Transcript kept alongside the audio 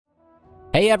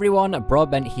Hey everyone,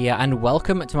 Broadbent here, and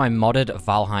welcome to my modded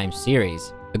Valheim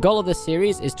series. The goal of this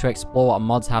series is to explore what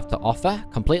mods have to offer,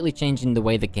 completely changing the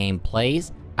way the game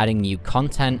plays, adding new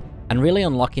content, and really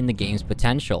unlocking the game's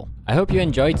potential. I hope you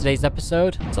enjoyed today's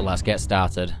episode, so let's get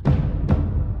started.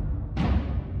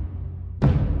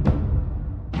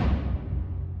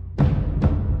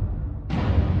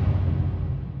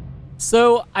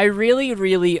 So, I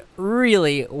really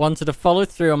wanted to follow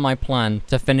through on my plan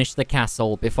to finish the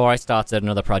castle before I started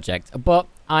another project, but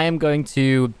I'm going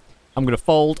to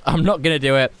fold. I'm not going to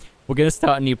do it. We're going to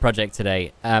start a new project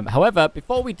today. However,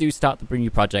 before we do start the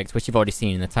new project, which you've already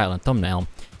seen in the title and thumbnail,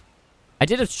 I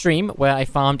did a stream where I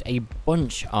farmed a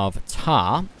bunch of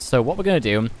tar. So what we're going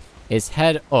to do is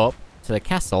head up to the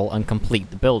castle and complete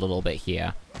the build a little bit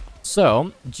here.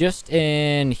 So, just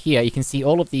in here, you can see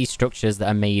all of these structures that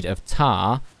are made of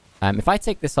tar. If I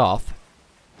take this off,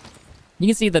 you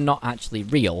can see they're not actually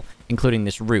real, including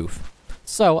this roof.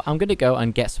 So, I'm going to go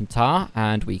and get some tar,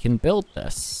 and we can build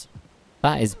this.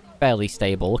 That is barely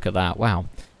stable. Look at that. Wow.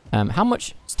 How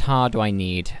much tar do I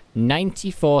need?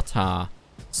 94 tar.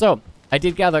 So, I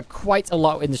did gather quite a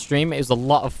lot in the stream. It was a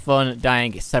lot of fun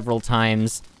dying several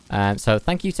times. So,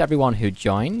 thank you to everyone who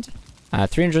joined.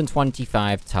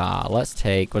 325 tar. Let's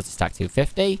take, what's the stack,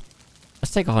 250?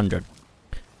 Let's take 100.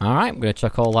 Alright, I'm going to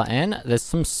chuck all that in. There's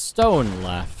some stone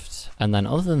left. And then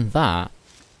other than that,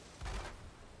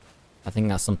 I think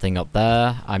that's something up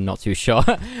there. I'm not too sure.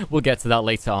 We'll get to that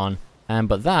later on.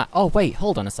 But that, oh wait,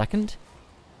 hold on a second.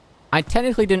 I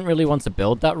technically didn't really want to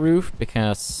build that roof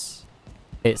because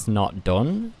it's not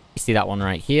done. You see that one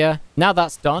right here. Now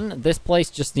that's done, this place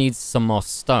just needs some more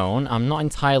stone. I'm not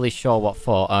entirely sure what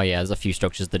for. Oh yeah, there's a few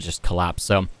structures that just collapse.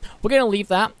 So we're going to leave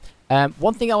that.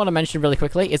 One thing I want to mention really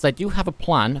quickly is I do have a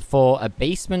plan for a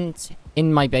basement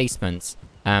in my basement.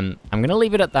 I'm going to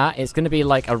leave it at that. It's going to be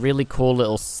like a really cool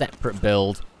little separate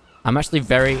build. I'm actually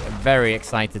very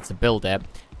excited to build it.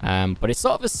 But it's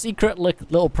sort of a secret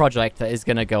little project that is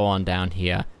going to go on down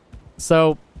here.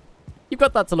 So you've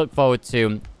got that to look forward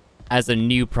to as a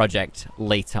new project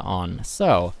later on.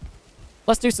 So,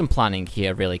 let's do some planning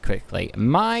here really quickly.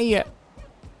 My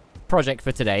project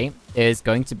for today is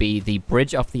going to be the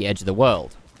bridge off the edge of the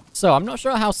world. So, I'm not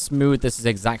sure how smooth this is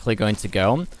exactly going to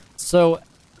go. So,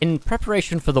 in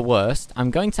preparation for the worst,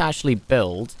 I'm going to actually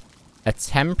build a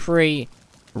temporary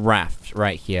raft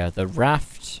right here. The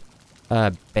raft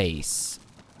base.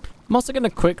 I'm also going to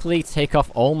quickly take off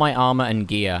all my armor and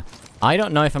gear. I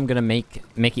don't know if I'm going to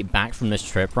make it back from this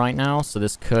trip right now, so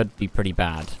this could be pretty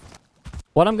bad.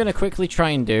 What I'm going to quickly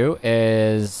try and do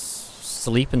is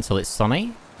sleep until it's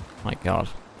sunny. My god.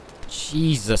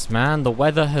 Jesus, man, the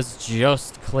weather has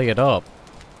just cleared up.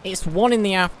 It's 1 in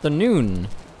the afternoon.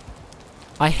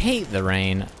 I hate the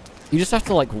rain. You just have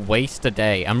to, like, waste a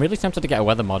day. I'm really tempted to get a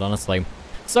weather mod, honestly.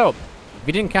 So, if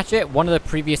you didn't catch it, one of the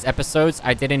previous episodes,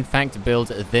 I did in fact build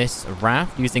this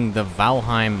raft using the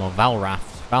Valheim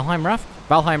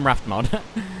raft mod.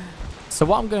 So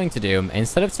what I'm going to do,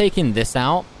 instead of taking this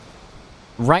out,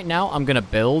 right now I'm going to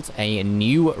build a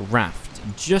new raft,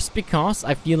 just because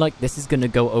I feel like this is going to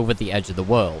go over the edge of the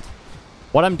world.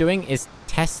 What I'm doing is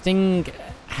testing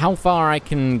how far I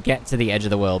can get to the edge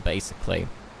of the world, basically.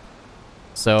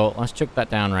 So let's chuck that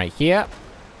down right here.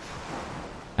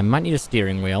 I might need a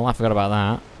steering wheel, I forgot about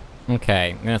that.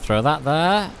 Okay, I'm going to throw that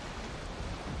there.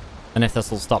 And if this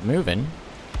will stop moving,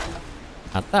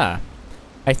 at there.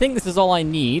 I think this is all I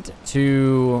need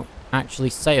to actually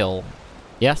sail.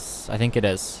 Yes, I think it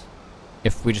is.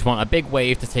 If we just want a big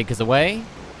wave to take us away.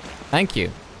 Thank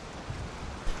you.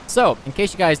 So, in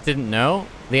case you guys didn't know,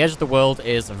 the edge of the world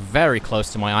is very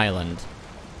close to my island.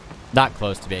 That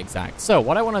close to be exact. So,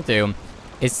 what I want to do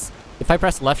is, if I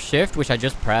press left shift, which I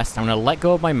just pressed, I'm going to let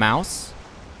go of my mouse.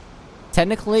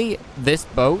 Technically, this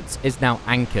boat is now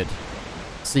anchored.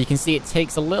 So you can see it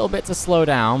takes a little bit to slow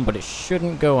down, but it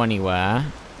shouldn't go anywhere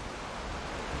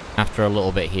after a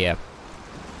little bit here.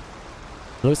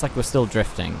 It looks like we're still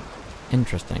drifting.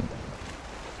 Interesting.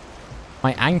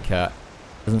 My anchor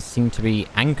doesn't seem to be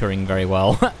anchoring very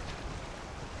well.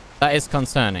 That is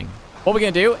concerning. What we're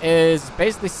going to do is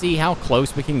basically see how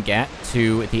close we can get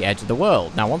to the edge of the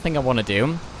world. Now, one thing I want to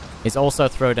do is also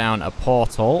throw down a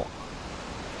portal.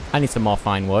 I need some more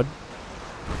fine wood.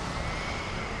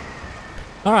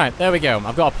 Alright, there we go.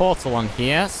 I've got a portal on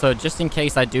here, so just in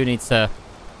case I do need to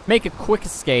make a quick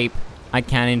escape, I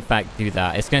can in fact do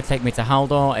that. It's going to take me to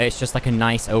Haldor. It's just like a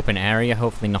nice open area.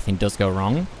 Hopefully nothing does go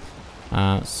wrong.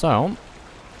 So,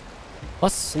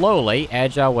 let's slowly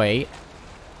edge our way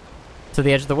to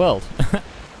the edge of the world.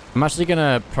 I'm actually going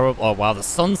to probably... Oh, wow, the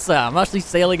sunset. I'm actually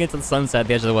sailing into the sunset at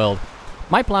the edge of the world.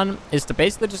 My plan is to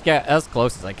basically just get as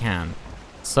close as I can.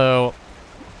 So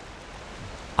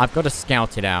I've got to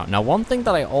scout it out. Now, one thing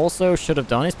that I also should have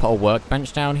done is put a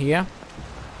workbench down here.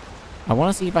 I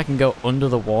want to see if I can go under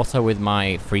the water with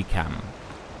my free cam.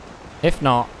 If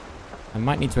not, I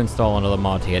might need to install another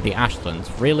mod here. The Ashlands.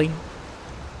 Really?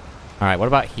 Alright, what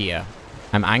about here?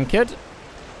 I'm anchored,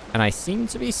 and I seem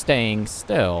to be staying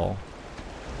still.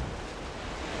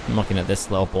 I'm looking at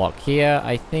this little block here.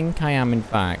 I think I am, in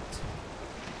fact,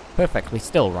 perfectly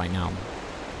still right now.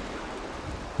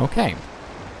 Okay.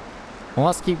 Well,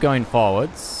 let's keep going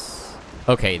forwards.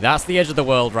 Okay, that's the edge of the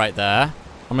world right there.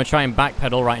 I'm going to try and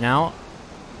backpedal right now.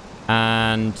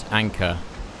 And anchor.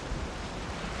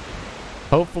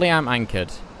 Hopefully I'm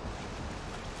anchored.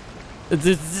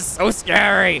 This is so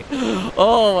scary.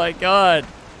 Oh my god.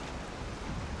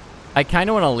 I kind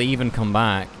of want to leave and come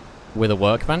back with a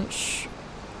workbench.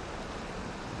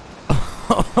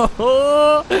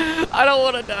 I don't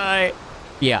want to die.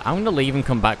 Yeah, I'm going to leave and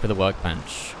come back with a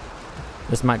workbench.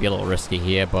 This might be a little risky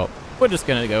here, but we're just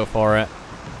going to go for it.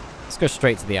 Let's go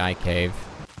straight to the eye cave.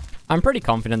 I'm pretty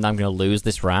confident that I'm going to lose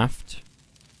this raft.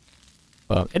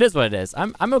 But it is what it is.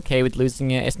 I'm okay with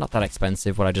losing it. It's not that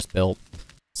expensive what I just built.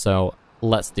 So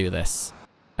let's do this.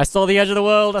 I saw the edge of the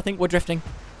world. I think we're drifting.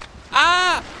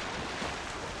 Ah!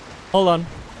 Hold on.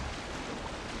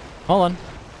 Hold on.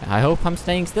 I hope I'm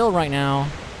staying still right now.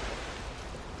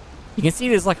 You can see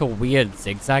there's like a weird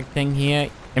zigzag thing here.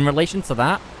 In relation to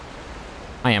that,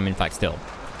 I am in fact still.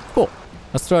 Cool.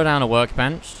 Let's throw down a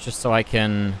workbench just so I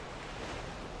can...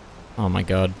 Oh my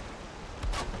god.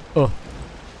 Oh.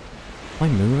 Am I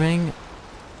moving?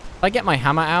 If I get my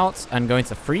hammer out and go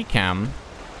into free cam,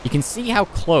 you can see how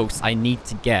close I need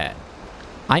to get.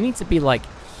 I need to be like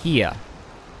here.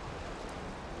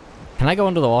 Can I go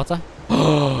under the water?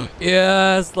 Oh,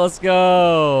 yes, let's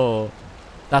go.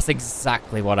 That's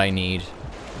exactly what I need.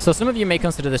 So some of you may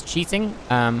consider this cheating,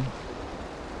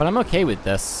 but I'm okay with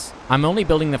this. I'm only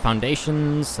building the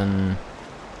foundations and...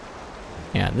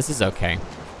 Yeah, this is okay.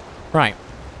 Right.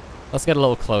 Let's get a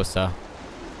little closer.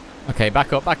 Okay,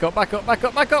 back up, back up, back up, back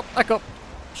up, back up, back up.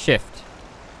 Shift.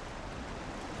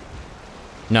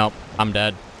 Nope, I'm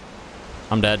dead.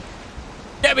 I'm dead.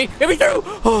 Get me through!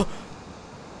 Oh.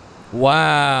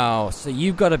 Wow, so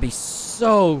you've got to be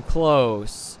so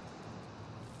close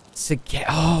to get...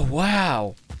 Oh,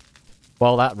 wow.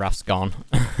 Well, that raft's gone.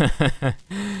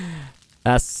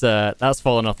 That's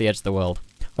fallen off the edge of the world.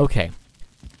 Okay.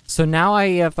 So now I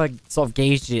have sort of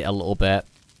gauged it a little bit.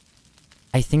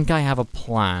 I think I have a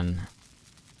plan.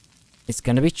 It's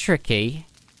going to be tricky,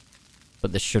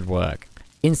 but this should work.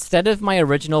 Instead of my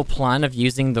original plan of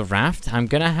using the raft, I'm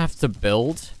going to have to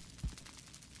build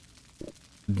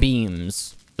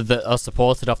beams that are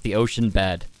supported off the ocean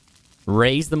bed,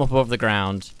 raise them up above the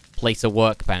ground, place a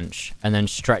workbench, and then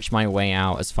stretch my way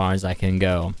out as far as I can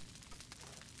go.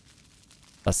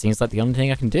 That seems like the only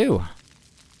thing I can do.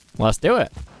 Let's do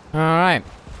it. Alright.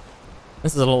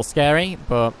 This is a little scary,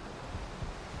 but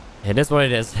it is what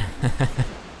it is.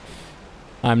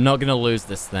 I'm not going to lose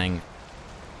this thing.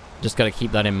 Just got to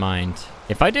keep that in mind.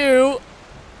 If I do...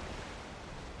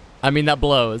 I mean, that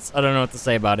blows. I don't know what to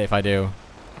say about it if I do.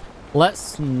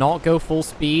 Let's not go full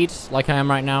speed like I am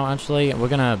right now, actually. We're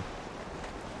going to...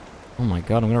 Oh my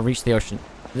god, I'm going to reach the ocean.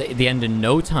 The end in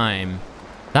no time.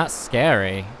 That's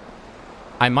scary.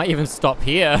 I might even stop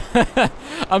here.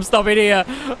 I'm stopping here.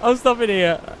 I'm stopping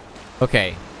here.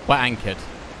 Okay, we're anchored.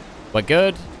 We're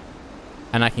good.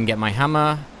 And I can get my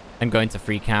hammer and go into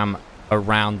free cam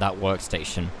around that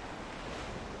workstation.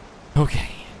 Okay.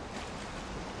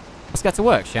 Let's get to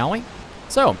work, shall we?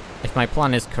 So, if my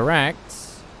plan is correct...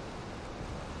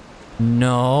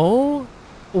 No?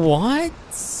 What?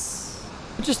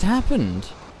 What just happened?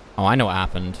 Oh, I know what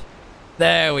happened.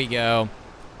 There we go.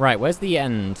 Right, where's the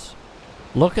end?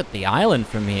 Look at the island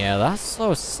from here. That's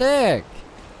so sick.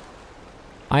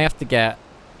 I have to get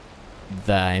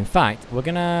there. In fact, we're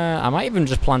gonna... I might even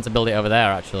just plan to build it over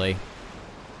there, actually.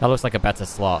 That looks like a better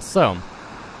slot. So,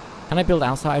 can I build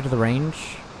outside of the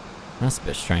range? That's a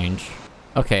bit strange.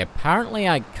 Okay, apparently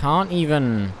I can't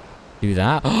even do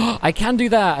that. I can do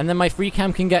that, and then my free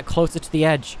cam can get closer to the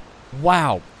edge.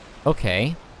 Wow.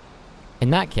 Okay.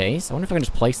 In that case, I wonder if I can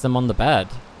just place them on the bed.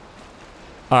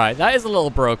 Alright, that is a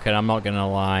little broken, I'm not gonna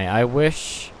lie. I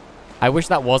wish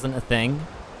that wasn't a thing.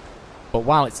 But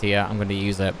while it's here, I'm gonna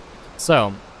use it.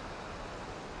 So,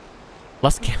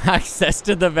 let's get access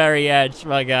to the very edge,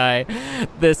 my guy.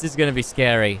 This is gonna be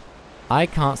scary. I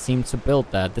can't seem to build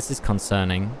there. This is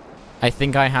concerning. I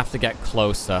think I have to get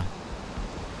closer.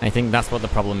 I think that's what the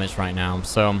problem is right now.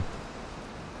 So,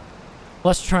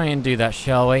 let's try and do that,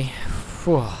 shall we?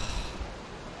 Whew.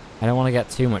 I don't want to get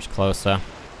too much closer.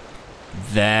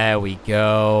 There we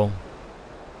go.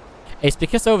 It's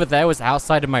because over there was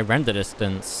outside of my render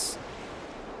distance.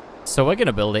 So we're going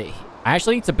to build it. I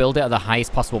actually need to build it at the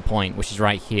highest possible point, which is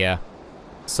right here.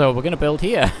 So we're going to build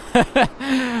here.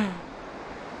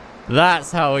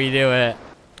 That's how we do it.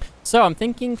 So I'm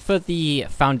thinking for the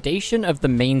foundation of the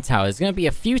main tower, there's going to be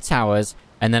a few towers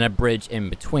and then a bridge in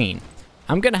between.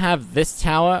 I'm going to have this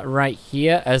tower right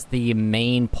here as the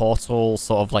main portal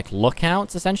sort of like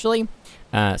lookout, essentially.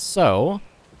 So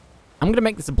I'm going to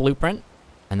make this a blueprint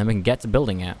and then we can get to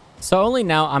building it. So only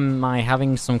now am I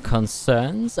having some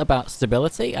concerns about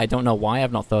stability. I don't know why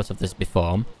I've not thought of this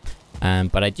before.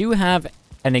 But I do have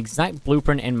an exact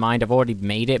blueprint in mind. I've already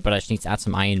made it, but I just need to add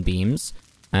some iron beams.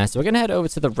 So we're going to head over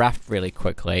to the raft really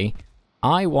quickly.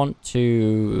 I want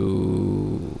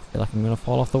to... feel like I'm going to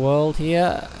fall off the world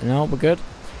here. No, we're good.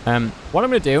 What I'm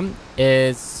going to do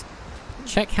is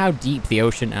check how deep the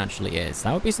ocean actually is.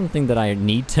 That would be something that I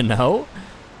need to know.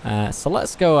 So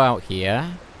let's go out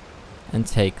here and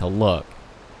take a look.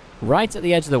 Right at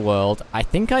the edge of the world, I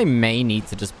think I may need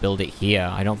to just build it here.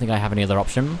 I don't think I have any other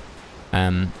option.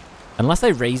 Unless I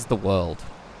raise the world.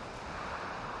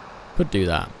 Could do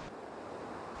that.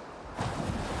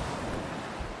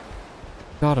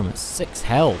 God, I'm at 6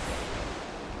 health.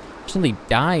 Actually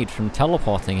died from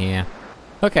teleporting here.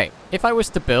 Okay, if I was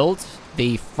to build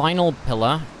the final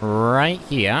pillar right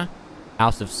here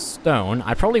out of stone,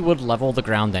 I probably would level the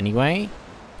ground anyway.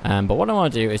 But what I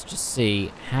want to do is just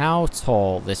see how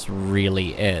tall this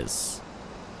really is.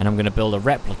 And I'm going to build a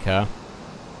replica.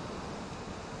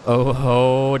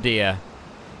 Oh dear.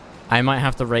 I might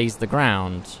have to raise the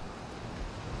ground.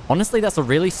 Honestly, that's a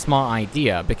really smart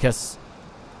idea because...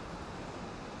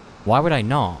 why would I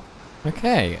not?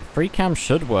 Okay, free cam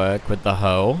should work with the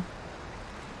hoe.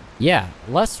 Yeah,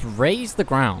 let's raise the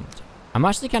ground. I'm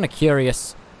actually kind of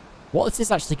curious what this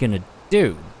is actually going to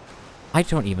do. I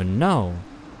don't even know.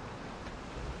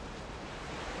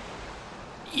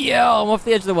 Yo, I'm off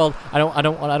the edge of the world. I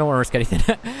don't want to risk anything.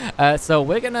 So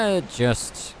we're gonna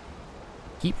just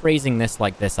keep raising this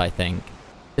like this, I think.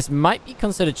 This might be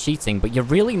considered cheating, but you're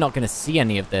really not gonna see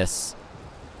any of this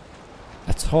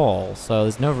at all. So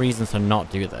there's no reason to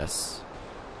not do this.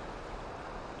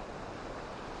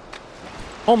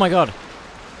 Oh my god.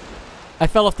 I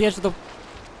fell off the edge of the...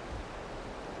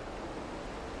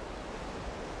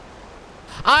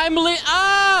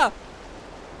 Ah!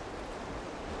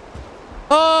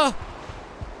 Oh!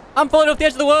 I'm falling off the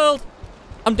edge of the world!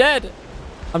 I'm dead!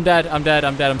 I'm dead, I'm dead,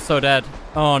 I'm dead, I'm so dead.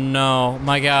 Oh no,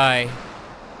 my guy.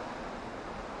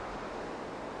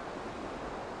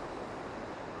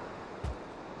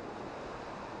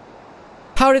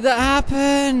 How did that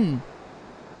happen?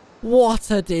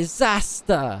 What a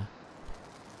disaster!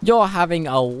 You're having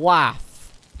a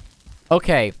laugh.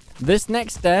 Okay, this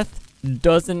next death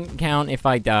doesn't count if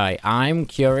I die. I'm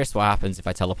curious what happens if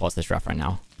I teleport this raft right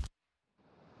now.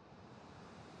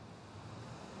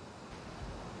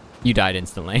 You died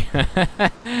instantly.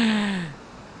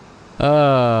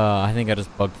 Oh, I think I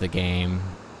just bugged the game.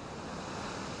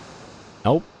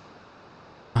 Nope.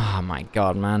 Oh my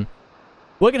god, man.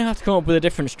 We're gonna have to come up with a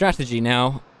different strategy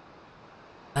now.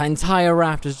 That entire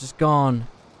raft is just gone.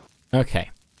 Okay.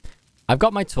 I've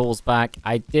got my tools back.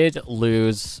 I did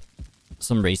lose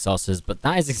some resources, but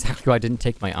that is exactly why I didn't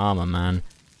take my armor, man.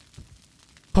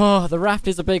 Oh, the raft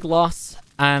is a big loss.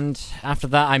 And after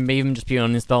that, I may even just be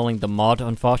uninstalling the mod,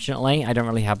 unfortunately. I don't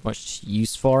really have much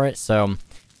use for it, so...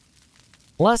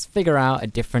 let's figure out a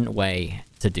different way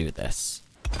to do this.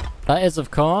 That is, of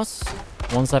course,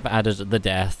 once I've added the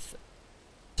death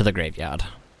to the graveyard.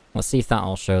 Let's see if that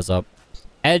all shows up.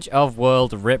 Edge of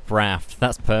World Rip Raft.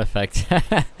 That's perfect.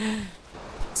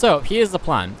 So, here's the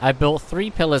plan. I built 3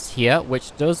 pillars here,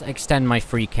 which does extend my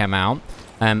free chem out.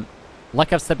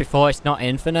 Like I've said before, it's not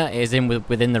infinite. It is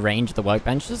within the range of the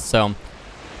workbenches, so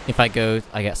if I go,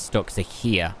 I get stuck to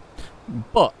here.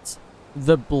 But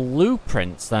the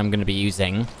blueprints that I'm going to be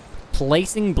using,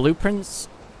 placing blueprints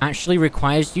actually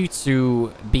requires you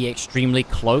to be extremely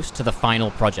close to the final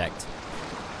project.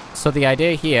 So the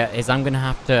idea here is I'm going to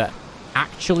have to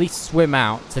actually swim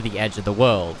out to the edge of the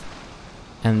world.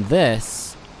 And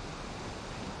this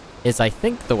is, I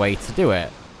think, the way to do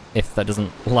it. If that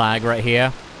doesn't lag right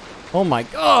here. Oh my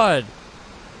god!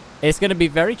 It's going to be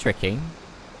very tricky,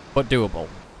 but doable.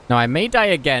 Now, I may die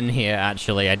again here,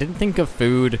 actually. I didn't think of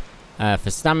food for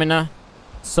stamina,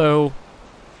 so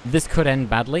this could end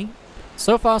badly.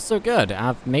 So far, so good.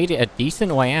 I've made it a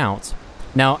decent way out.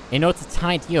 Now, in order to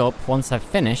tidy up once I've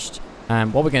finished,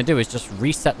 what we're going to do is just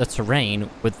reset the terrain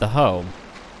with the hoe.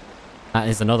 That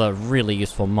is another really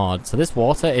useful mod. So this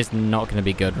water is not going to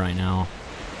be good right now.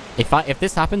 If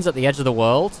this happens at the edge of the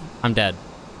world, I'm dead.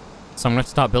 So I'm going to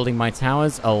start building my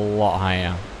towers a lot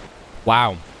higher.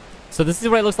 Wow. So this is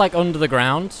what it looks like under the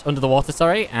ground, under the water,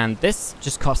 sorry, and this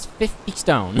just costs 50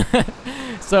 stone.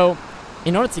 So,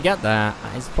 in order to get there,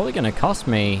 it's probably going to cost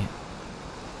me,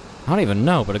 I don't even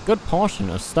know, but a good portion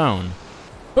of stone.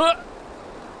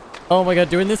 Oh my god,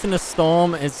 doing this in a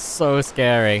storm is so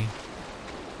scary.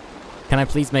 Can I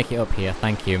please make it up here?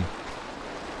 Thank you.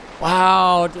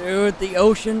 Wow, dude, the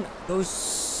ocean goes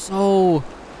so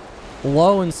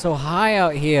low and so high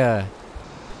out here.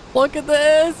 Look at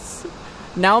this!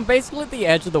 Now I'm basically at the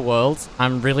edge of the world.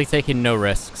 I'm really taking no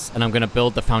risks, and I'm going to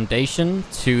build the foundation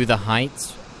to the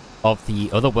height of the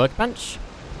other workbench,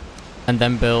 and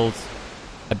then build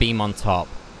a beam on top.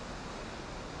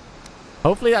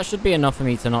 Hopefully that should be enough for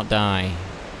me to not die.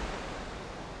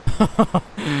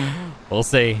 We'll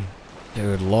see.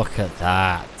 Dude, look at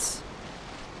that.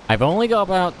 I've only got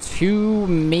about 2,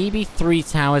 maybe 3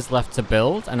 towers left to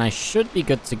build, and I should be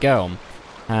good to go.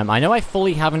 I know I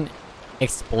fully haven't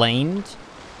explained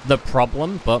the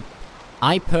problem, but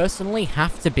I personally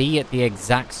have to be at the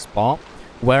exact spot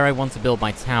where I want to build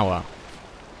my tower.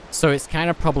 So it's kind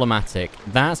of problematic.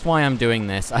 That's why I'm doing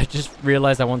this. I just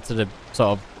realized I wanted to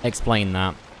sort of explain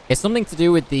that. It's something to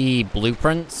do with the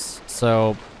blueprints,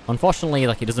 so unfortunately,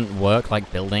 like, it doesn't work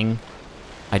like building.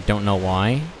 I don't know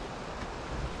why.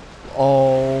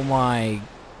 Oh my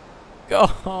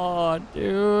god,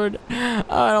 dude. I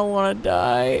don't want to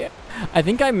die. I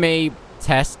think I may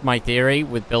test my theory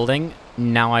with building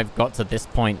now I've got to this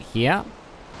point here.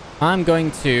 I'm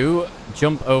going to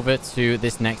jump over to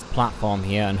this next platform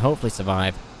here and hopefully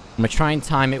survive. I'm going to try and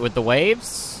time it with the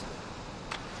waves.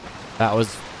 That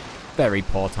was very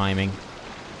poor timing.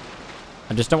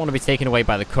 I just don't want to be taken away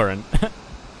by the current.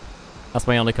 That's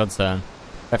my only concern.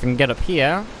 If I can get up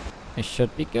here, it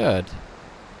should be good.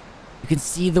 You can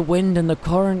see the wind and the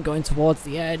current going towards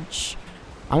the edge.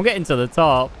 I'm getting to the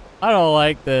top. I don't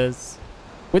like this.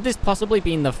 With this possibly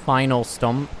being the final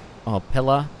stump or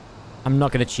pillar, I'm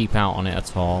not going to cheap out on it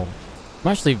at all.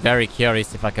 I'm actually very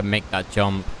curious if I can make that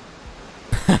jump.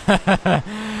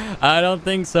 I don't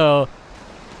think so.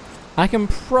 I can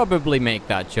probably make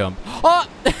that jump. Oh!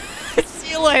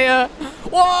 See you later!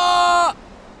 Whoa!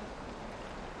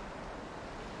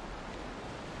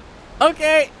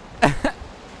 Okay.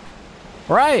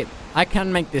 Right. I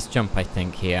can make this jump, I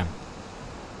think, here.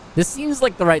 This seems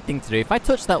like the right thing to do. If I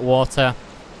touch that water,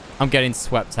 I'm getting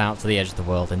swept out to the edge of the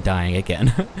world and dying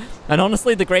again. And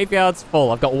honestly, the graveyard's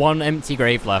full. I've got 1 empty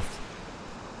grave left.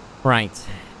 Right.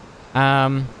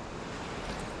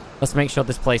 Let's make sure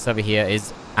this place over here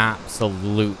is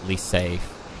absolutely safe.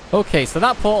 Okay, so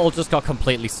that portal just got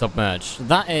completely submerged.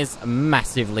 That is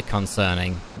massively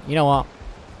concerning. You know what?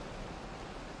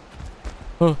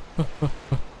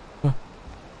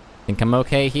 Think I'm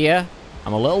okay here?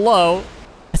 I'm a little low.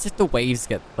 As if the waves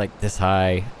get, like, this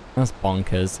high. That's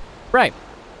bonkers. Right.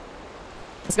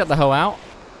 Let's get the hoe out.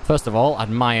 First of all,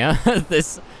 admire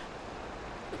this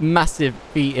massive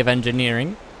feat of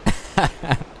engineering.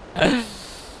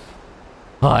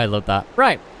 Oh, I love that.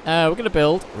 Right. We're going to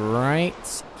build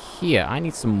right here. I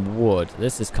need some wood.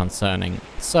 This is concerning.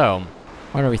 So,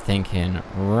 what are we thinking?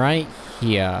 Right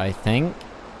here, I think.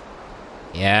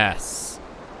 Yes.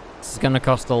 This is going to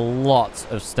cost a lot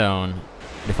of stone.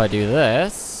 But if I do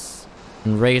this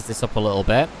and raise this up a little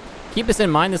bit. Keep this in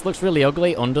mind, this looks really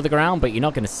ugly under the ground, but you're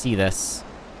not going to see this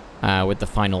with the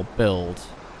final build.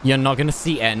 You're not going to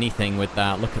see anything with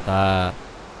that. Look at that.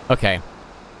 Okay.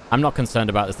 I'm not concerned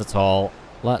about this at all.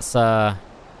 Let's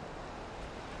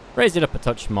raise it up a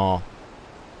touch more.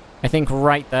 I think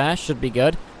right there should be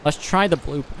good. Let's try the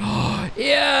blue.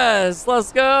 Yes!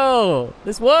 Let's go!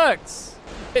 This works!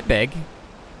 A bit big.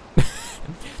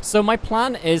 So my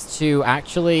plan is to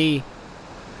actually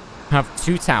have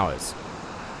 2 towers.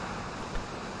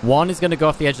 One is going to go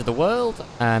off the edge of the world.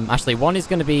 Actually, one is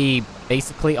going to be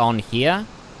basically on here.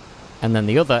 And then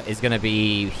the other is going to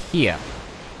be here.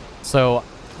 So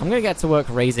I'm going to get to work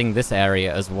raising this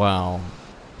area as well.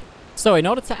 So in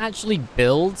order to actually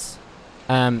build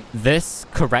this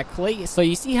correctly, so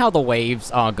you see how the waves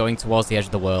are going towards the edge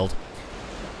of the world.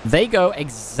 They go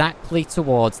exactly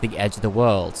towards the edge of the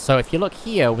world. So if you look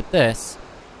here with this,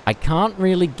 I can't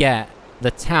really get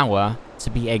the tower to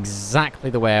be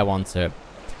exactly the way I want it,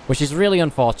 which is really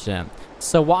unfortunate.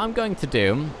 So what I'm going to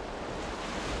do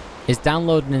is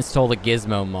download and install the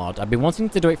Gizmo mod. I've been wanting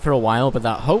to do it for a while, but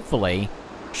that hopefully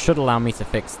should allow me to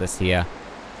fix this here.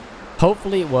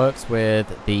 Hopefully it works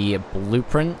with the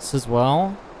blueprints as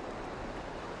well.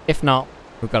 If not,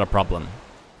 we've got a problem.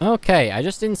 Okay, I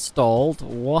just installed...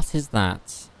 What is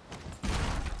that?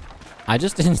 I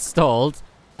just installed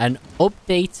an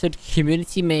updated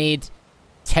community-made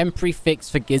temporary fix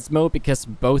for Gizmo because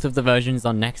both of the versions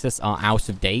on Nexus are out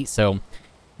of date. So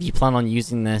if you plan on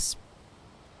using this,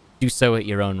 do so at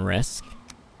your own risk.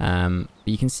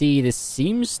 You can see this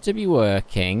seems to be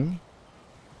working.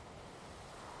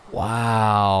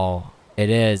 Wow, it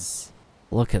is.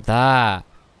 Look at that.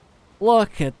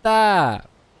 Look at that.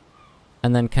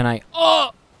 And then can I...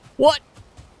 Oh! What?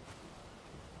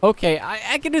 Okay,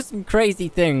 I can do some crazy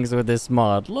things with this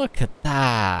mod. Look at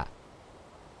that.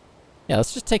 Yeah,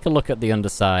 let's just take a look at the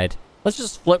underside.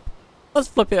 Let's flip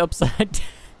it upside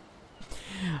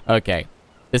down. Okay,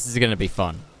 this is gonna be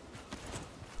fun.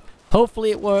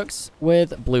 Hopefully it works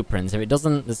with blueprints. If it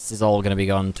doesn't, this is all gonna be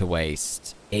gone to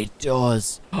waste. It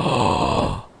does.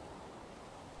 Oh!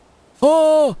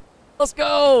 Oh! Let's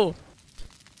go!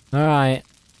 Alright,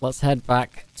 let's head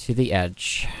back to the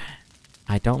edge.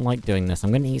 I don't like doing this.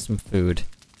 I'm gonna eat some food.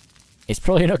 It's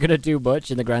probably not gonna do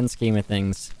much in the grand scheme of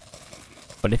things.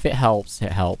 But if it helps,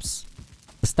 it helps.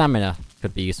 The stamina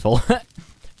could be useful.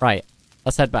 Right,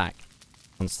 let's head back.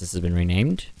 Once this has been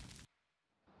renamed.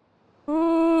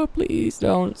 Oh, please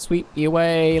don't sweep me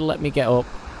away. Let me get up.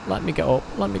 Let me get up.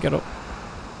 Let me get up.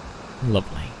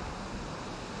 Lovely.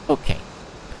 Okay.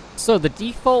 So the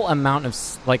default amount of,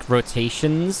 like,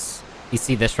 rotations, you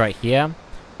see this right here?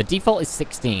 The default is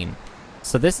 16.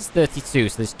 So this is 32,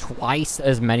 so there's twice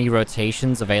as many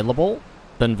rotations available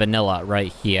than vanilla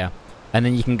right here. And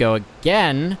then you can go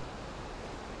again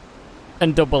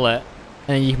and double it.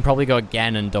 And then you can probably go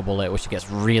again and double it, which gets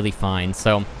really fine.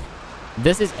 So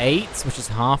this is 8, which is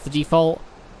half the default.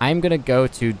 I'm going to go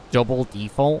to double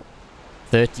default,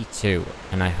 32.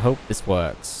 And I hope this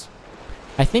works.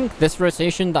 I think this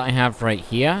rotation that I have right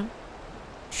here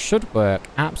should work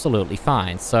absolutely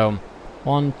fine. So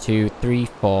 1, 2, 3,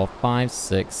 4, 5,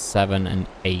 6, 7, and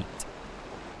 8.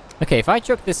 Okay, if I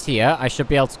chuck this here, I should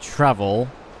be able to travel...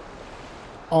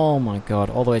 Oh my god,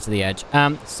 all the way to the edge.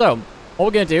 So, what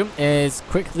we're gonna do is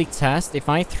quickly test if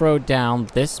I throw down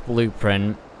this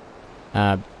blueprint,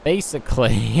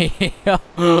 basically,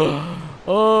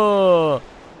 oh,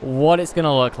 what it's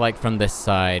gonna look like from this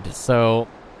side. So,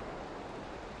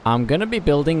 I'm gonna be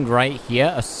building right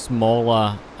here a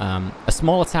smaller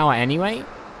tower anyway.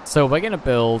 So we're gonna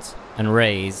build and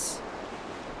raise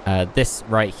this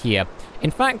right here.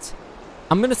 In fact,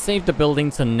 I'm going to save the building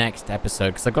to next episode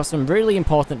because I've got some really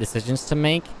important decisions to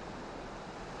make.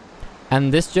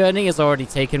 And this journey has already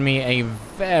taken me a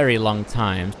very long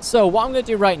time. So what I'm going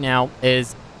to do right now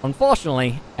is,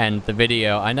 unfortunately, end the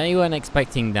video. I know you weren't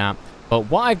expecting that, but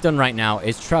what I've done right now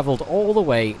is traveled all the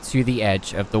way to the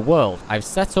edge of the world. I've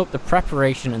set up the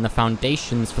preparation and the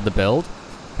foundations for the build,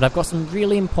 but I've got some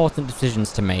really important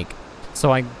decisions to make.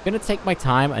 So I'm going to take my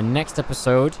time, and next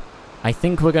episode, I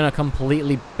think we're going to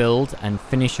completely build and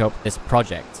finish up this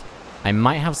project. I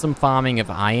might have some farming of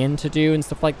iron to do and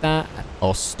stuff like that,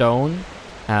 or stone.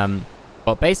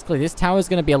 But basically, this tower is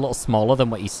going to be a little smaller than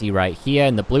what you see right here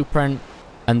in the blueprint.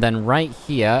 And then right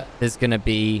here, there's going to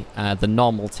be the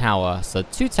normal tower. So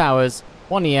 2 towers,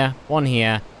 one here,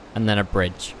 and then a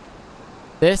bridge.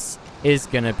 This is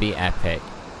going to be epic.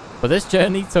 But this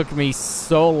journey took me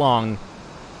so long.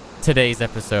 Today's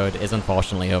episode is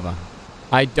unfortunately over.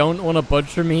 I don't want to budge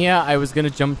from here. I was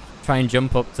going to try and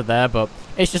jump up to there, but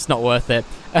it's just not worth it.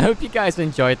 I hope you guys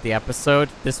enjoyed the episode.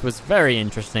 This was very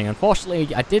interesting.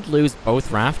 Unfortunately, I did lose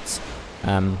both rafts,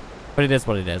 but it is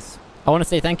what it is. I want to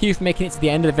say thank you for making it to the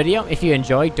end of the video. If you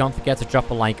enjoyed, don't forget to drop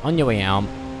a like on your way out.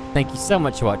 Thank you so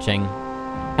much for watching,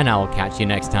 and I will catch you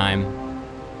next time.